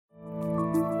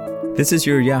This is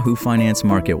your Yahoo Finance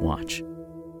Market Watch.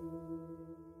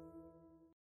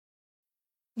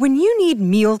 When you need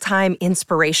mealtime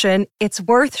inspiration, it's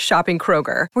worth shopping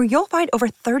Kroger, where you'll find over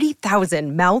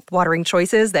 30,000 mouth-watering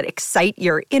choices that excite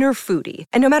your inner foodie.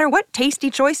 And no matter what tasty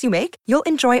choice you make, you'll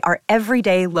enjoy our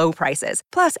everyday low prices,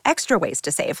 plus extra ways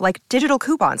to save, like digital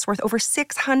coupons worth over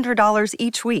 $600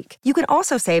 each week. You can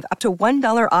also save up to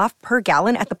 $1 off per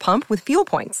gallon at the pump with fuel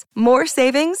points. More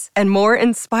savings and more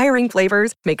inspiring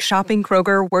flavors make shopping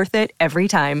Kroger worth it every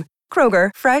time. Kroger,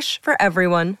 fresh for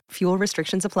everyone. Fuel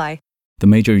restrictions apply. The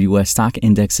major U.S. stock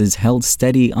indexes held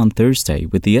steady on Thursday,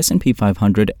 with the S&P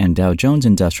 500 and Dow Jones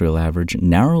Industrial Average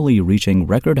narrowly reaching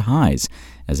record highs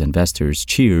as investors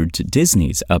cheered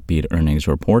Disney's upbeat earnings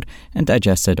report and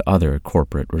digested other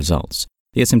corporate results.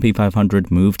 The S&P 500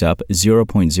 moved up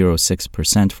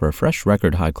 0.06% for a fresh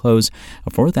record high close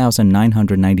of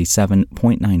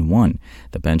 4,997.91.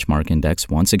 The benchmark index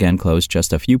once again closed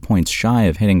just a few points shy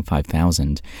of hitting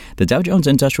 5,000. The Dow Jones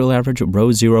Industrial Average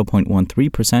rose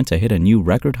 0.13% to hit a new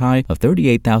record high of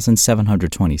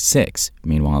 38,726.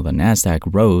 Meanwhile, the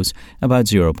Nasdaq rose about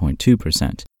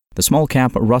 0.2%. The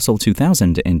small-cap Russell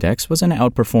 2000 index was an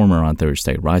outperformer on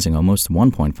Thursday, rising almost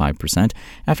 1.5%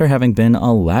 after having been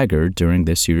a laggard during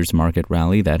this year's market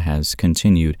rally that has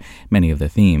continued many of the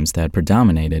themes that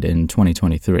predominated in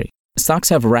 2023. Stocks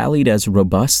have rallied as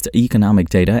robust economic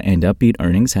data and upbeat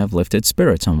earnings have lifted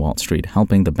spirits on Wall Street,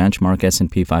 helping the benchmark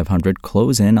S&P 500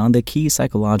 close in on the key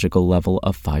psychological level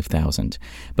of 5,000.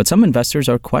 But some investors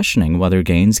are questioning whether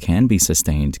gains can be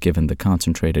sustained given the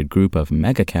concentrated group of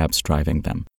megacaps driving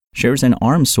them. Shares in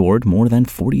ARM soared more than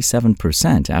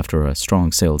 47% after a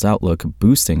strong sales outlook,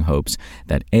 boosting hopes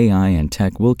that AI and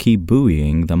tech will keep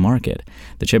buoying the market.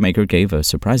 The chipmaker gave a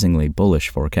surprisingly bullish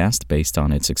forecast based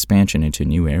on its expansion into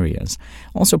new areas.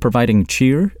 Also providing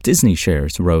cheer, Disney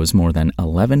shares rose more than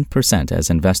 11% as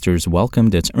investors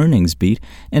welcomed its earnings beat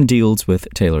and deals with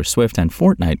Taylor Swift and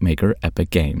Fortnite maker Epic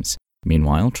Games.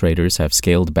 Meanwhile, traders have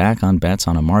scaled back on bets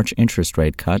on a March interest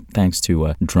rate cut thanks to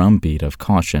a drumbeat of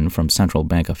caution from central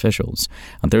bank officials.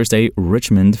 On Thursday,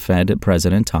 Richmond Fed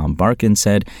President Tom Barkin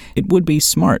said it would be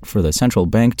smart for the central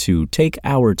bank to take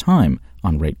our time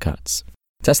on rate cuts.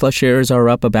 Tesla shares are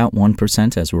up about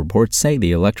 1% as reports say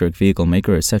the electric vehicle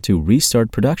maker is set to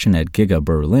restart production at Giga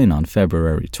Berlin on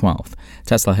February 12th.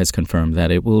 Tesla has confirmed that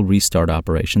it will restart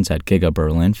operations at Giga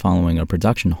Berlin following a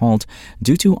production halt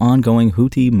due to ongoing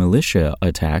Houthi militia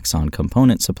attacks on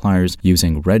component suppliers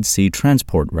using Red Sea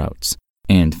transport routes.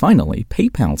 And finally,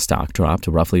 PayPal stock dropped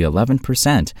roughly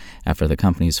 11% after the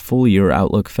company's full-year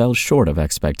outlook fell short of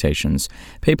expectations.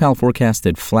 PayPal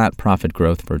forecasted flat profit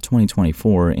growth for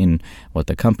 2024 in what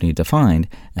the company defined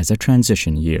as a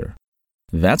transition year.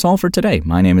 That's all for today.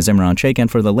 My name is Imran Sheikh,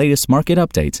 and for the latest market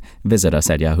updates, visit us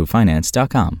at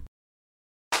yahoofinance.com.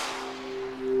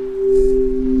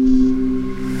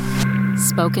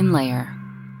 Spoken Layer.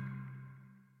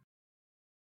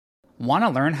 Want to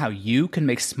learn how you can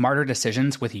make smarter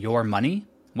decisions with your money?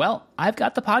 Well, I've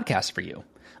got the podcast for you.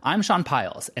 I'm Sean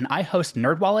Piles, and I host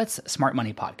NerdWallet's Smart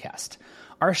Money Podcast.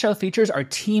 Our show features our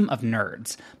team of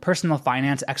nerds, personal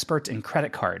finance experts in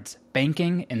credit cards,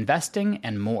 banking, investing,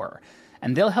 and more.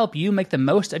 And they'll help you make the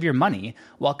most of your money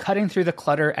while cutting through the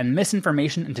clutter and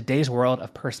misinformation in today's world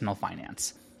of personal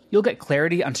finance. You'll get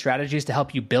clarity on strategies to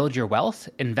help you build your wealth,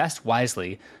 invest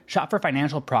wisely, shop for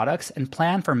financial products, and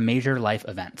plan for major life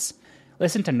events.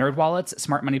 Listen to NerdWallet's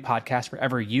Smart Money Podcast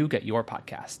wherever you get your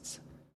podcasts.